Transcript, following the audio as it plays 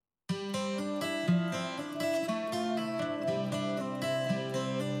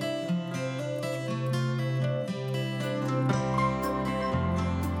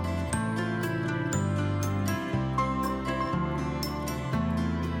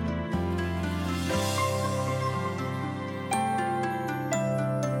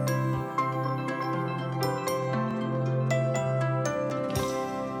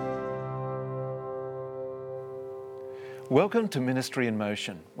Welcome to Ministry in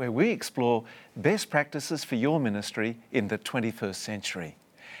Motion, where we explore best practices for your ministry in the 21st century.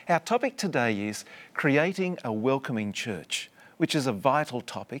 Our topic today is creating a welcoming church, which is a vital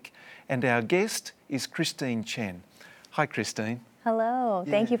topic, and our guest is Christine Chen. Hi, Christine. Hello,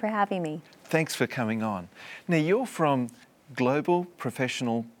 thank you for having me. Thanks for coming on. Now, you're from Global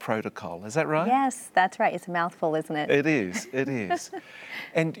Professional Protocol, is that right? Yes, that's right. It's a mouthful, isn't it? It is, it is.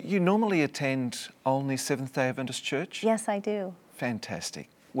 And you normally attend Olney Seventh-day Adventist Church? Yes, I do. Fantastic.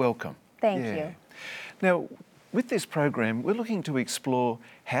 Welcome. Thank you. Now, with this program, we're looking to explore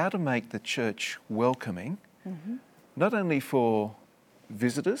how to make the church welcoming, not only for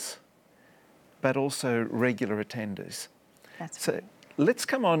visitors, but also regular attenders. That's So right. let's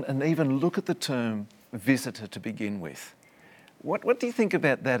come on and even look at the term visitor to begin with. What do you think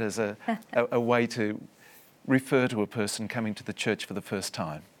about that as a way to refer to a person coming to the church for the first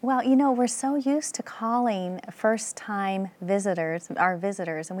time? Well, you know, we're so used to calling first-time visitors our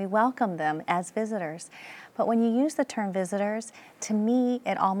visitors, and we welcome them as visitors. But when you use the term visitors, to me,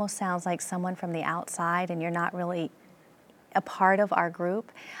 it almost sounds like someone from the outside and you're not really a part of our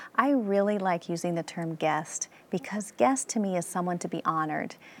group. I really like using the term guest because guest to me is someone to be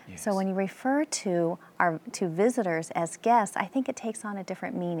honored. Yes. So when you refer to visitors as guests, I think it takes on a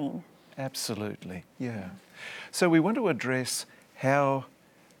different meaning. Absolutely, yeah. So we want to address how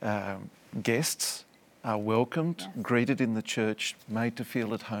guests are welcomed, greeted in the church, made to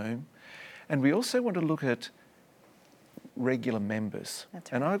feel at home. And we also want to look at regular members.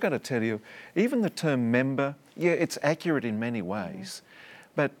 That's And right. I've got to tell you, even the term member, yeah, it's accurate in many ways,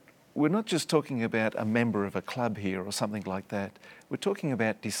 but we're not just talking about a member of a club here or something like that. We're talking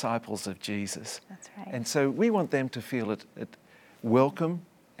about disciples of Jesus. That's right. And so we want them to feel it welcome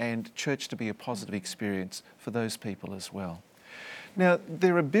and church to be a positive experience for those people as well. Now,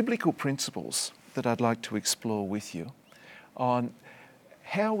 there are biblical principles that I'd like to explore with you on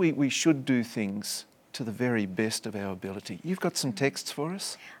how we should do things to the very best of our ability. You've got some texts for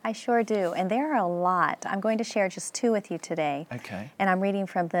us? I sure do, and there are a lot. I'm going to share just two with you today. Okay. And I'm reading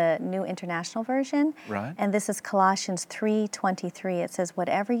from the New International Version. Right. And this is Colossians 3:23. It says,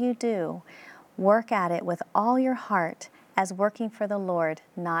 "Whatever you do, work at it with all your heart, as working for the Lord,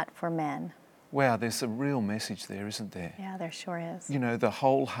 not for men." Wow, there's a real message there, isn't there? Yeah, there sure is. You know, the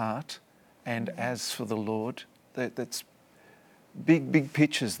whole heart and as for the Lord, that's big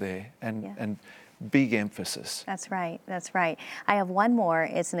pictures there and big emphasis. That's right, that's right. I have one more.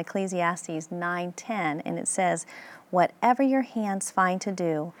 It's in Ecclesiastes 9:10, and it says, "Whatever your hands find to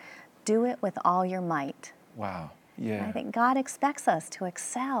do, do it with all your might." Wow, And yeah. I think God expects us to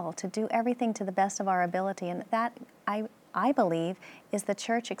excel, to do everything to the best of our ability, and that, I believe, is the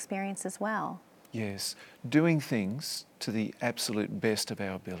church experience as well. Yes, doing things to the absolute best of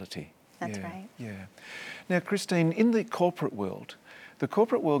our ability. That's Yeah, right. Yeah. Now, Christine, in the corporate world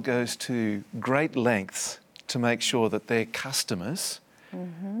goes to great lengths to make sure that their customers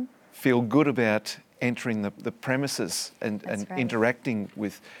feel good about entering the premises and That's right. interacting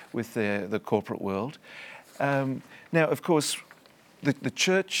with the corporate world. Now, of course, the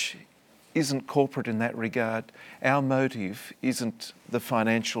church isn't corporate in that regard. Our motive isn't the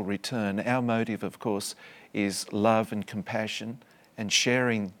financial return. Our motive, of course, is love and compassion and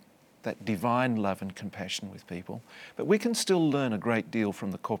sharing that divine love and compassion with people. But we can still learn a great deal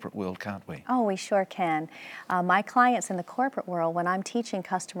from the corporate world, can't we? Oh, we sure can. My clients in the corporate world, when I'm teaching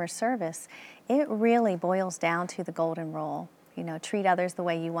customer service, it really boils down to the golden rule. You know, treat others the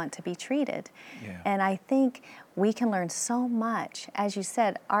way you want to be treated. Yeah. And I think we can learn so much. As you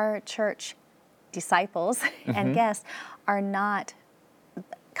said, our church disciples and guests are not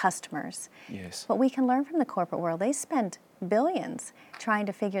customers. Yes. But we can learn from the corporate world. They spend billions trying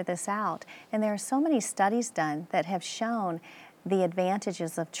to figure this out. And there are so many studies done that have shown the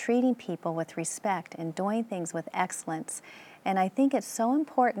advantages of treating people with respect and doing things with excellence. And I think it's so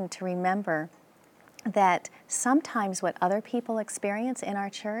important to remember that sometimes what other people experience in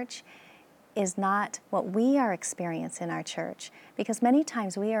our church is not what we are experiencing in our church. Because many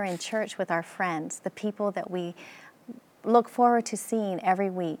times we are in church with our friends, the people that we look forward to seeing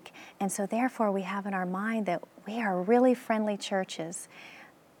every week. And so therefore we have in our mind that we are really friendly churches,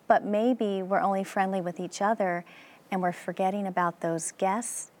 but maybe we're only friendly with each other and we're forgetting about those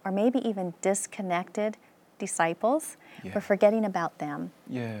guests or maybe even disconnected disciples. Yeah. We're forgetting about them.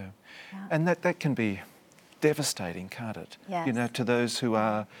 Yeah. Yeah. And that can be devastating, can't it? Yes. You know, to those who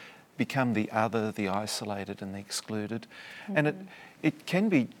are become the other, the isolated and the excluded. And it can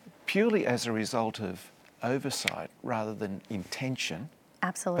be purely as a result of oversight rather than intention,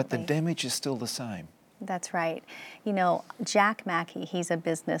 Absolutely. but the damage is still the same. That's right. You know, Jack Mackey, he's a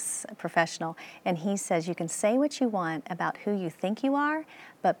business professional, and he says you can say what you want about who you think you are,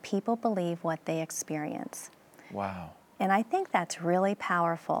 but people believe what they experience. Wow. And I think that's really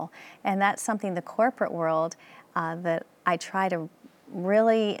powerful. And that's something the corporate world that I try to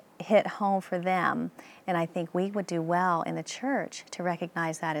really hit home for them. And I think we would do well in the church to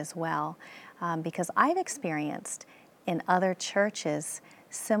recognize that as well. Because I've experienced in other churches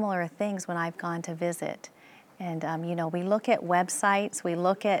similar things when I've gone to visit. And, you know, we look at websites, we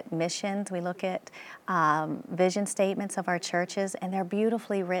look at missions, we look at vision statements of our churches, and they're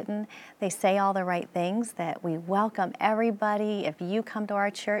beautifully written. They say all the right things, that we welcome everybody. If you come to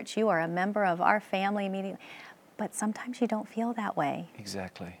our church, you are a member of our family immediately. But sometimes you don't feel that way.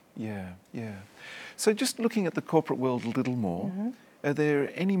 Exactly. Yeah, yeah. So just looking at the corporate world a little more, are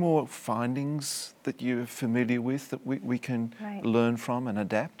there any more findings that you're familiar with that we can learn from and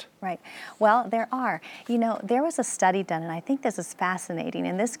adapt? Right. Well, there are. You know, there was a study done, and I think this is fascinating,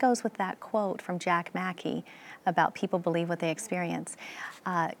 and this goes with that quote from Jack Mackey about people believe what they experience.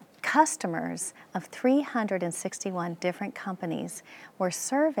 Customers of 361 different companies were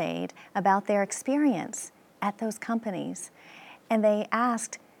surveyed about their experience at those companies. And they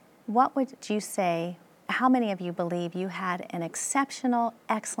asked, what would you say, how many of you believe you had an exceptional,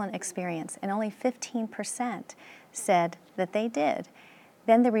 excellent experience? And only 15% said that they did.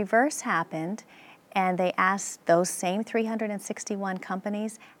 Then the reverse happened, and they asked those same 361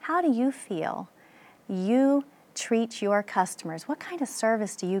 companies, how do you feel you treat your customers? What kind of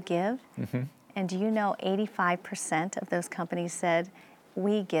service do you give? And do you know 85% of those companies said,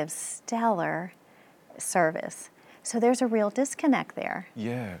 we give stellar service. So there's a real disconnect there.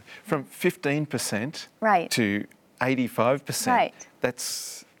 Yeah, from 15% right. to 85%. Right.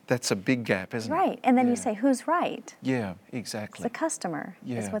 That's a big gap, isn't it? Right, and then you say, who's right? Yeah, exactly. The customer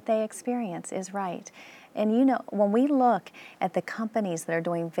is Yeah. what they experience is right. And you know, when we look at the companies that are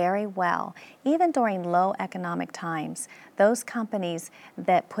doing very well, even during low economic times, those companies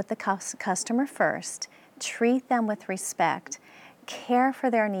that put the customer first, treat them with respect, care for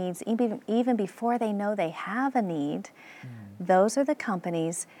their needs even before they know they have a need, those are the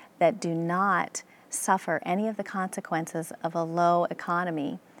companies that do not suffer any of the consequences of a low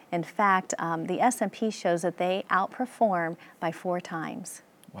economy. In fact, the S&P shows that they outperform by 4 times.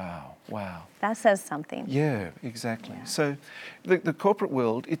 Wow, wow. That says something. Yeah, exactly. Yeah. So the corporate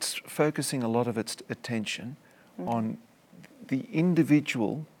world, it's focusing a lot of its attention on the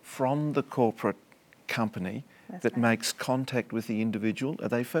individual from the corporate company that makes contact with the individual. Are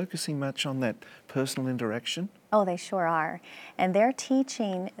they focusing much on that personal interaction? Oh, they sure are. And they're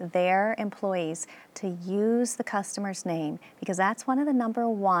teaching their employees to use the customer's name, because that's one of the number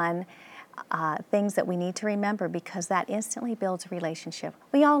one things that we need to remember, because that instantly builds a relationship.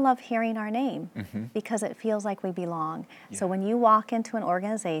 We all love hearing our name because it feels like we belong. Yeah. So when you walk into an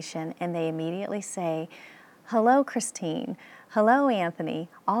organization and they immediately say, hello, Christine, hello, Anthony,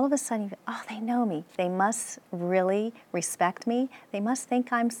 all of a sudden, you go, oh, they know me. They must really respect me. They must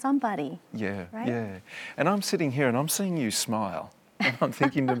think I'm somebody. Yeah, right? yeah. And I'm sitting here and I'm seeing you smile. And I'm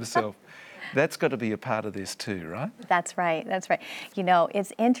thinking to myself, that's got to be a part of this too, right? That's right, that's right. You know,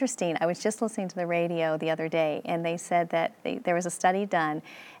 it's interesting. I was just listening to the radio the other day, and they said that there was a study done,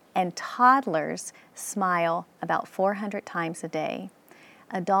 and toddlers smile about 400 times a day.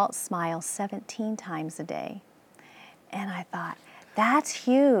 Adults smile 17 times a day. And I thought, that's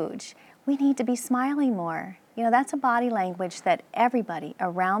huge. We need to be smiling more. You know, that's a body language that everybody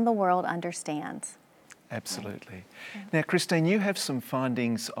around the world understands. Absolutely. Yeah. Now, Christine, you have some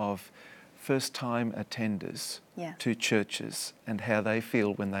findings of first-time attenders to churches and how they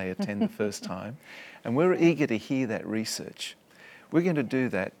feel when they attend the first time. And we're eager to hear that research. We're going to do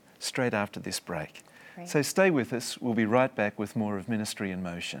that straight after this break. Great. So stay with us. We'll be right back with more of Ministry in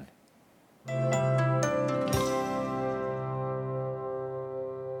Motion.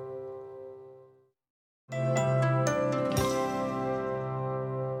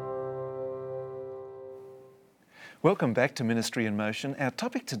 Welcome back to Ministry in Motion. Our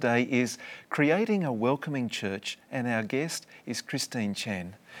topic today is creating a welcoming church, and our guest is Christine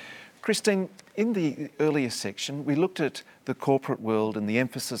Chen. Christine, in the earlier section, we looked at the corporate world and the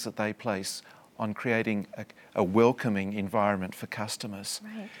emphasis that they place on creating a welcoming environment for customers.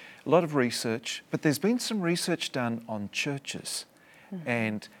 Right. A lot of research, but there's been some research done on churches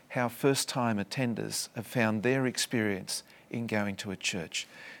and how first-time attenders have found their experience in going to a church.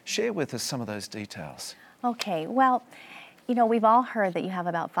 Share with us some of those details. Okay, well, You know, we've all heard that you have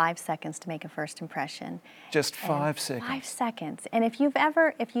about 5 seconds to make a first impression. Just And 5 seconds. 5 seconds. And if you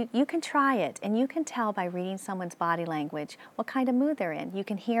can try it, and you can tell by reading someone's body language what kind of mood they're in. You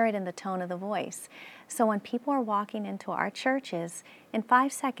can hear it in the tone of the voice. So when people are walking into our churches, in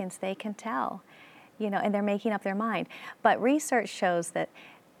 5 seconds they can tell, and they're making up their mind. But research shows that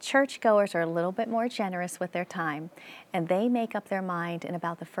churchgoers are a little bit more generous with their time, and they make up their mind in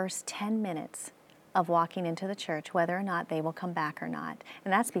about the first 10 minutes of walking into the church, whether or not they will come back or not.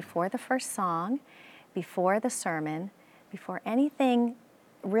 And that's before the first song, before the sermon, before anything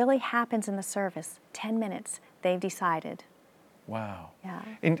really happens in the service. 10 minutes, they've decided. Wow. Yeah.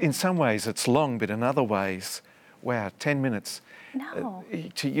 In some ways it's long, but in other ways, wow, 10 minutes. No.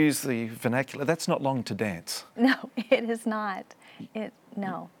 To use the vernacular, that's not long to dance. No, it is not.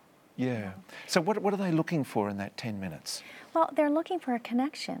 No. Yeah. So what are they looking for in that 10 minutes? Well, they're looking for a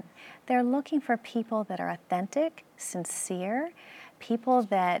connection. They're looking for people that are authentic, sincere, people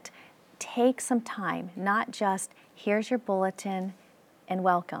that take some time, not just here's your bulletin and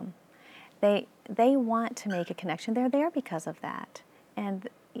welcome. They want to make a connection. They're there because of that. And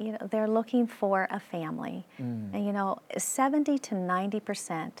they're looking for a family. And 70 to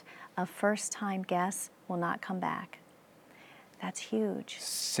 90% of first-time guests will not come back. That's huge.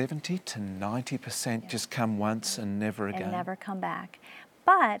 70 to 90% just come once and never again. And never come back.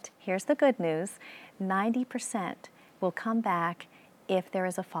 But here's the good news, 90% will come back if there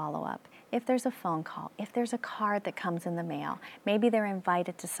is a follow-up, if there's a phone call, if there's a card that comes in the mail, maybe they're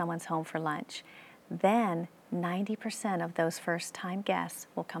invited to someone's home for lunch. Then 90% of those first-time guests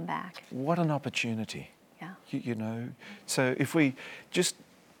will come back. What an opportunity. Yeah. So if we just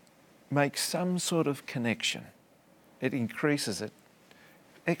make some sort of connection, it increases it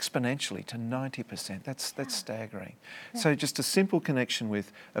exponentially to 90%. That's staggering. Yeah. So just a simple connection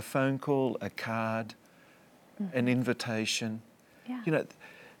with a phone call, a card, an invitation. Yeah.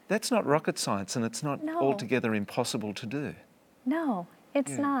 That's not rocket science, and it's not No. altogether impossible to do. No,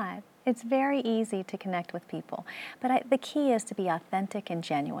 it's not. It's very easy to connect with people. But the key is to be authentic and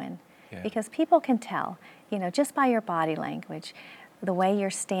genuine, because people can tell, just by your body language, the way you're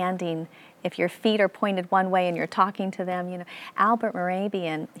standing, if your feet are pointed one way and you're talking to them. Albert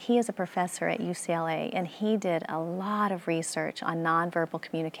Mehrabian, he is a professor at UCLA, and he did a lot of research on nonverbal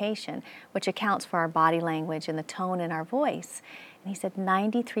communication, which accounts for our body language and the tone in our voice. And he said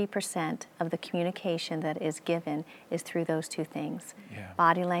 93% of the communication that is given is through those two things,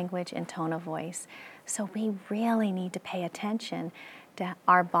 body language and tone of voice. So we really need to pay attention to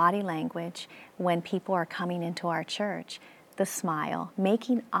our body language when people are coming into our church. The smile,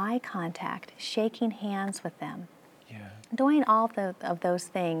 making eye contact, shaking hands with them, doing all of those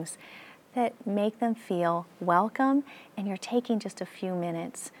things that make them feel welcome, and you're taking just a few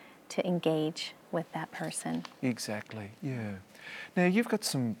minutes to engage with that person. Exactly, yeah. Now you've got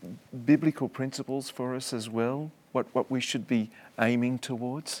some biblical principles for us as well, what we should be aiming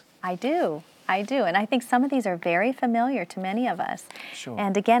towards. I do. And I think some of these are very familiar to many of us. Sure.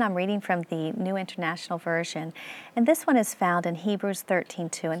 And again, I'm reading from the New International Version. And this one is found in Hebrews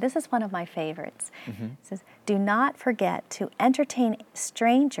 13:2. And this is one of my favorites. It says, "Do not forget to entertain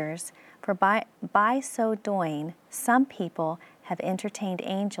strangers, for by so doing, some people have entertained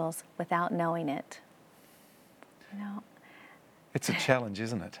angels without knowing it." It's a challenge,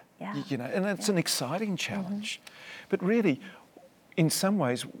 isn't it? Yeah. And it's an exciting challenge. But really, in some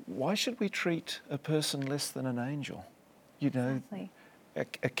ways, why should we treat a person less than an angel? Exactly.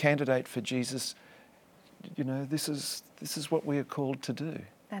 A candidate for Jesus, this is what we are called to do.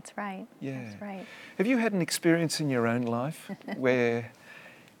 That's right. Yeah. That's right. Have you had an experience in your own life where,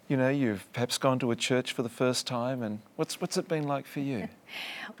 you've perhaps gone to a church for the first time, and what's it been like for you?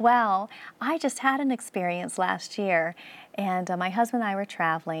 Well, I just had an experience last year, and my husband and I were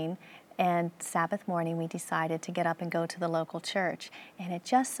traveling, and Sabbath morning we decided to get up and go to the local church. And it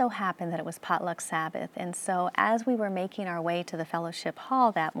just so happened that it was potluck Sabbath. And so as we were making our way to the fellowship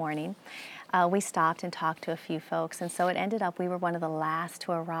hall that morning, we stopped and talked to a few folks. And so it ended up we were one of the last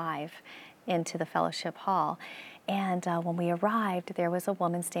to arrive into the fellowship hall. And when we arrived, there was a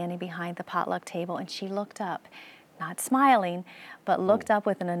woman standing behind the potluck table, and she looked up, not smiling, but looked up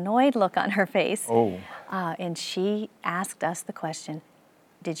with an annoyed look on her face. And she asked us the question,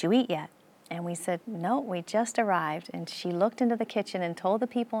 "Did you eat yet?" And we said, "No, we just arrived." And she looked into the kitchen and told the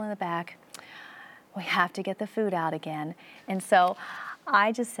people in the back, "We have to get the food out again." And so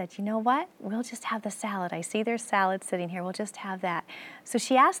I just said, "You know what? We'll just have the salad. I see there's salad sitting here. We'll just have that." So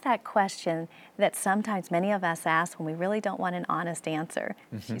she asked that question that sometimes many of us ask when we really don't want an honest answer.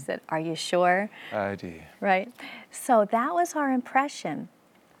 She said, "Are you sure?" Oh dear. Right? So that was our impression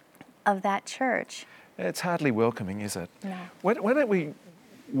of that church. It's hardly welcoming, is it? No. Why don't we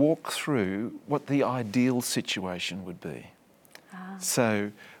walk through what the ideal situation would be?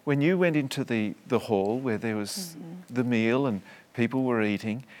 So when you went into the hall where there was the meal and people were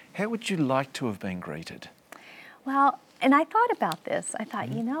eating, how would you like to have been greeted? Well, and I thought about this. I thought,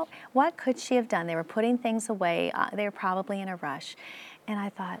 what could she have done? They were putting things away. They were probably in a rush. And I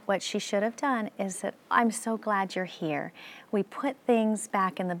thought what she should have done is that, I'm so glad you're here. We put things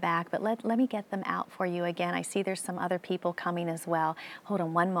back in the back, but let me get them out for you again. I see there's some other people coming as well. Hold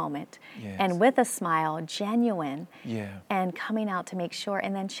on one moment. Yes. And with a smile, genuine, Yeah. and coming out to make sure,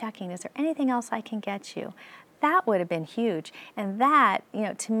 and then checking, is there anything else I can get you? That would have been huge. And that,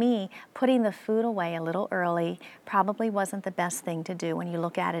 to me, putting the food away a little early probably wasn't the best thing to do when you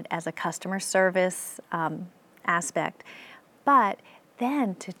look at it as a customer service aspect. But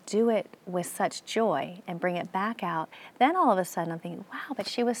then to do it with such joy and bring it back out, then all of a sudden I'm thinking, wow, but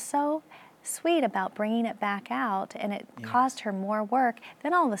she was so sweet about bringing it back out, and it caused her more work.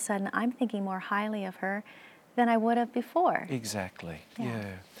 Then all of a sudden I'm thinking more highly of her than I would have before. Exactly, Yeah. yeah.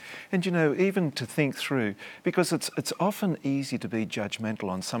 And even to think through, because it's often easy to be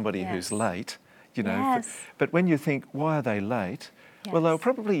judgmental on somebody who's Yes. late, Yes. but when you think, why are they late? Well, they were Yes.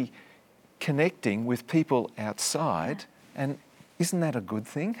 probably connecting with people outside, and isn't that a good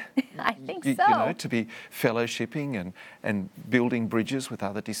thing? I think You so. know, to be fellowshipping and building bridges with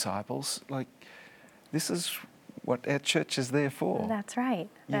other disciples. Like, this is what our church is there for. That's right.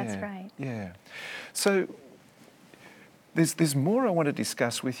 That's Yeah, right. Yeah. So there's more I want to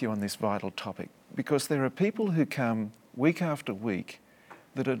discuss with you on this vital topic, because there are people who come week after week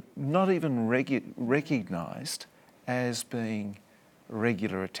that are not even recognised as being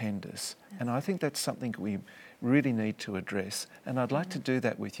regular attenders. And I think that's something we really need to address. And I'd like to do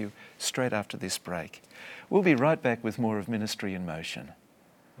that with you straight after this break. We'll be right back with more of Ministry in Motion.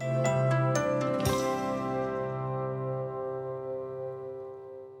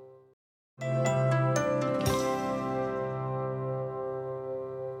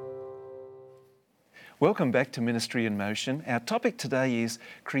 Welcome back to Ministry in Motion. Our topic today is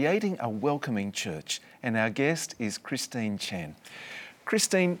creating a welcoming church, and our guest is Christine Chen.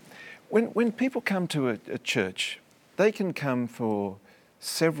 Christine, when people come to a church, they can come for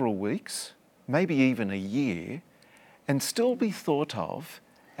several weeks, maybe even a year, and still be thought of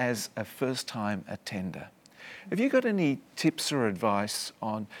as a first-time attender. Have you got any tips or advice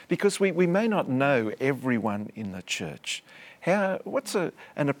on, because we may not know everyone in the church, what's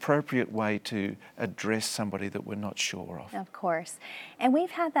an appropriate way to address somebody that we're not sure of? Of course. And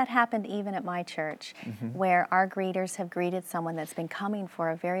we've had that happen even at my church, where our greeters have greeted someone that's been coming for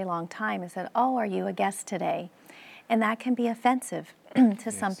a very long time and said, "Oh, are you a guest today?" And that can be offensive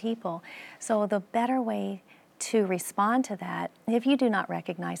to some people. So the better way to respond to that, if you do not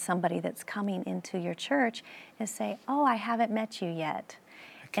recognize somebody that's coming into your church, is say, "Oh, I haven't met you yet."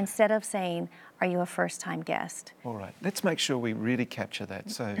 Okay. Instead of saying, "Are you a first-time guest?" All right, let's make sure we really capture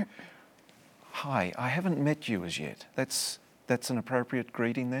that. So, "Hi, I haven't met you as yet." That's an appropriate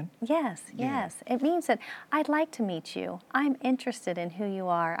greeting then? Yes, Yeah. yes. It means that I'd like to meet you. I'm interested in who you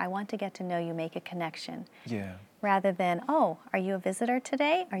are. I want to get to know you, make a connection. Yeah. Rather than, "Oh, are you a visitor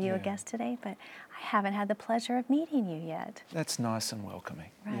today? Are you a Yeah. guest today? But I haven't had the pleasure of meeting you yet." That's nice and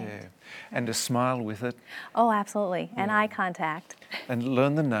welcoming. Right. Yeah. And a smile with it, Oh, absolutely. And Yeah. eye contact. and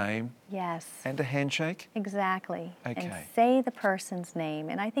learn the name, Yes. and a handshake. Exactly. Okay. And say the person's name.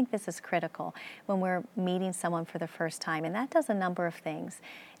 And I think this is critical when we're meeting someone for the first time. And that does a number of things.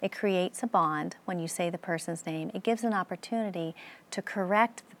 It creates a bond when you say the person's name. It gives an opportunity to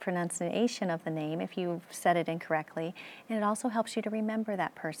correct the pronunciation of the name if you've said it incorrectly. And it also helps you to remember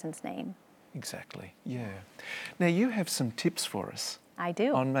that person's name. Exactly, yeah. Now, you have some tips for us I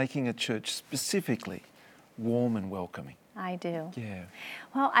do. on making a church specifically warm and welcoming. I do. Yeah.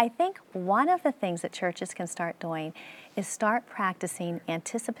 Well, I think one of the things that churches can start doing is start practicing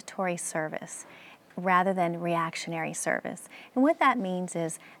anticipatory service rather than reactionary service. And what that means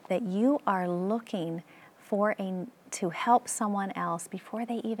is that you are looking to help someone else before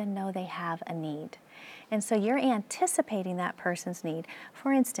they even know they have a need. And so you're anticipating that person's need.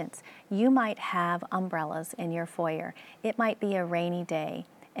 For instance, you might have umbrellas in your foyer. It might be a rainy day.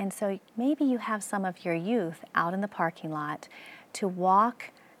 And so maybe you have some of your youth out in the parking lot to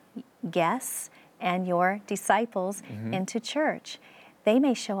walk guests and your disciples into church. They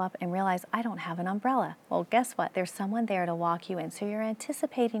may show up and realize, "I don't have an umbrella." Well, guess what? There's someone there to walk you in. So you're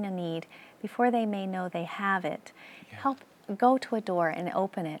anticipating a need before they may know they have it. Yeah. Help go to a door and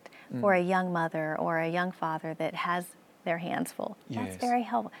open it for a young mother or a young father that has their hands full. That's Yes. very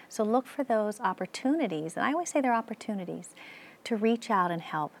helpful. So look for those opportunities, and I always say they're opportunities, to reach out and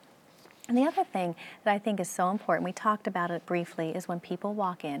help. And the other thing that I think is so important, we talked about it briefly, is when people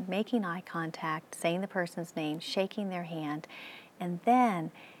walk in, making eye contact, saying the person's name, shaking their hand, and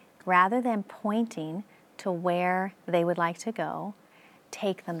then rather than pointing to where they would like to go,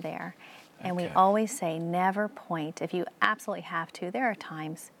 take them there. And we Okay. always say never point. If you absolutely have to, there are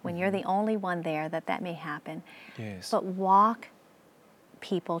times when you're the only one there that may happen. Yes. But walk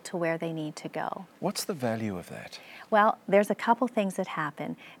people to where they need to go. What's the value of that? Well, there's a couple things that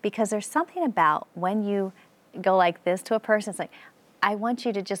happen because there's something about when you go like this to a person, it's like, I want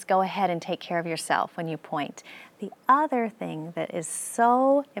you to just go ahead and take care of yourself when you point. The other thing that is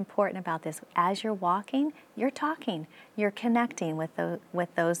so important about this, as you're walking, you're talking, you're connecting with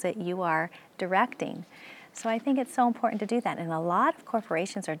those that you are directing. So I think it's so important to do that. And a lot of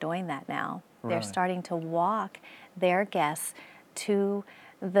corporations are doing that now. They're Right. starting to walk their guests to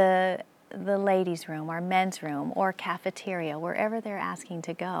the ladies' room or men's room or cafeteria, wherever they're asking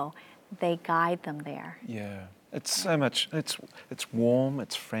to go. They guide them there. Yeah. It's so much, it's warm,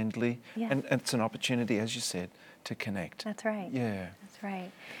 it's friendly, Yeah. and it's an opportunity, as you said, to connect. That's right. Yeah. That's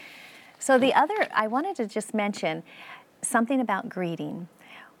right. So the other, I wanted to just mention something about greeting.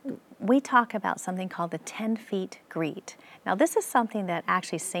 We talk about something called the 10 feet greet. Now this is something that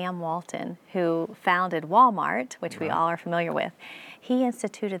actually Sam Walton, who founded Walmart, which we all are familiar with, he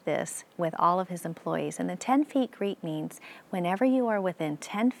instituted this with all of his employees. And the 10 feet greet means whenever you are within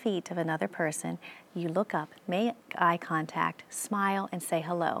 10 feet of another person, you look up, make eye contact, smile, and say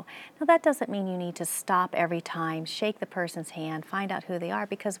hello. Now that doesn't mean you need to stop every time, shake the person's hand, find out who they are,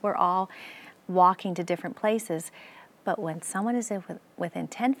 because we're all walking to different places. But when someone is within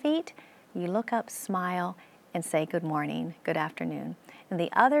 10 feet, you look up, smile, and say good morning, good afternoon. And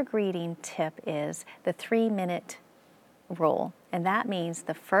the other greeting tip is the 3-minute rule. And that means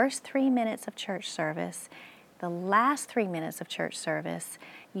the first 3 minutes of church service, the last 3 minutes of church service,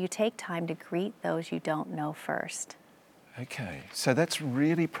 you take time to greet those you don't know first. Okay. So that's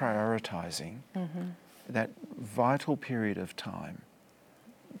really prioritizing that vital period of time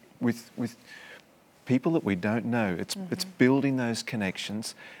with people that we don't know. It's building those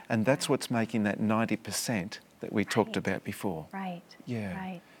connections, and that's what's making that 90% that we talked about before. Right. Yeah.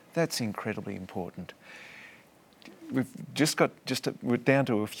 Right. That's incredibly important. We've we're down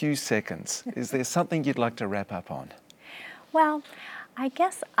to a few seconds. Is there something you'd like to wrap up on? Well, I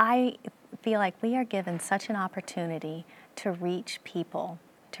guess I feel like we are given such an opportunity to reach people,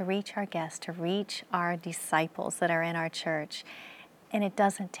 to reach our guests, to reach our disciples that are in our church. And it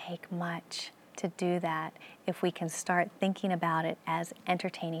doesn't take much to do that if we can start thinking about it as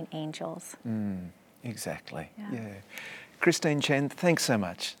entertaining angels. Exactly. Yeah. Yeah. Christine Chen, thanks so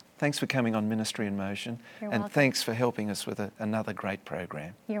much. Thanks for coming on Ministry in Motion. You're and welcome. thanks for helping us with another great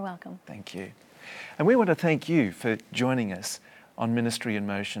program. You're welcome. Thank you. And we want to thank you for joining us on Ministry in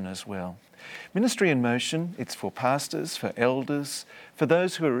Motion as well. Ministry in Motion, it's for pastors, for elders, for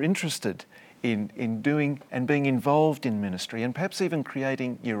those who are interested in doing and being involved in ministry and perhaps even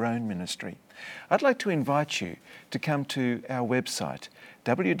creating your own ministry. I'd like to invite you to come to our website,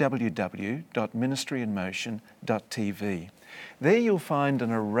 www.ministryinmotion.tv. There you'll find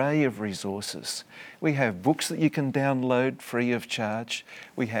an array of resources. We have books that you can download free of charge.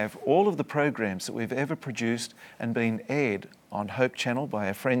 We have all of the programs that we've ever produced and been aired on Hope Channel by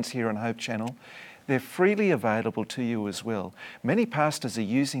our friends here on Hope Channel. They're freely available to you as well. Many pastors are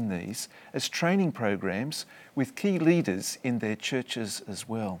using these as training programs with key leaders in their churches as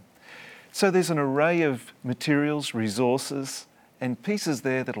well. So there's an array of materials, resources, and pieces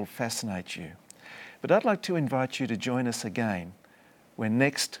there that'll fascinate you. But I'd like to invite you to join us again when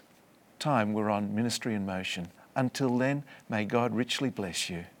next time we're on Ministry in Motion. Until then, may God richly bless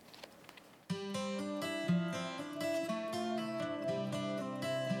you.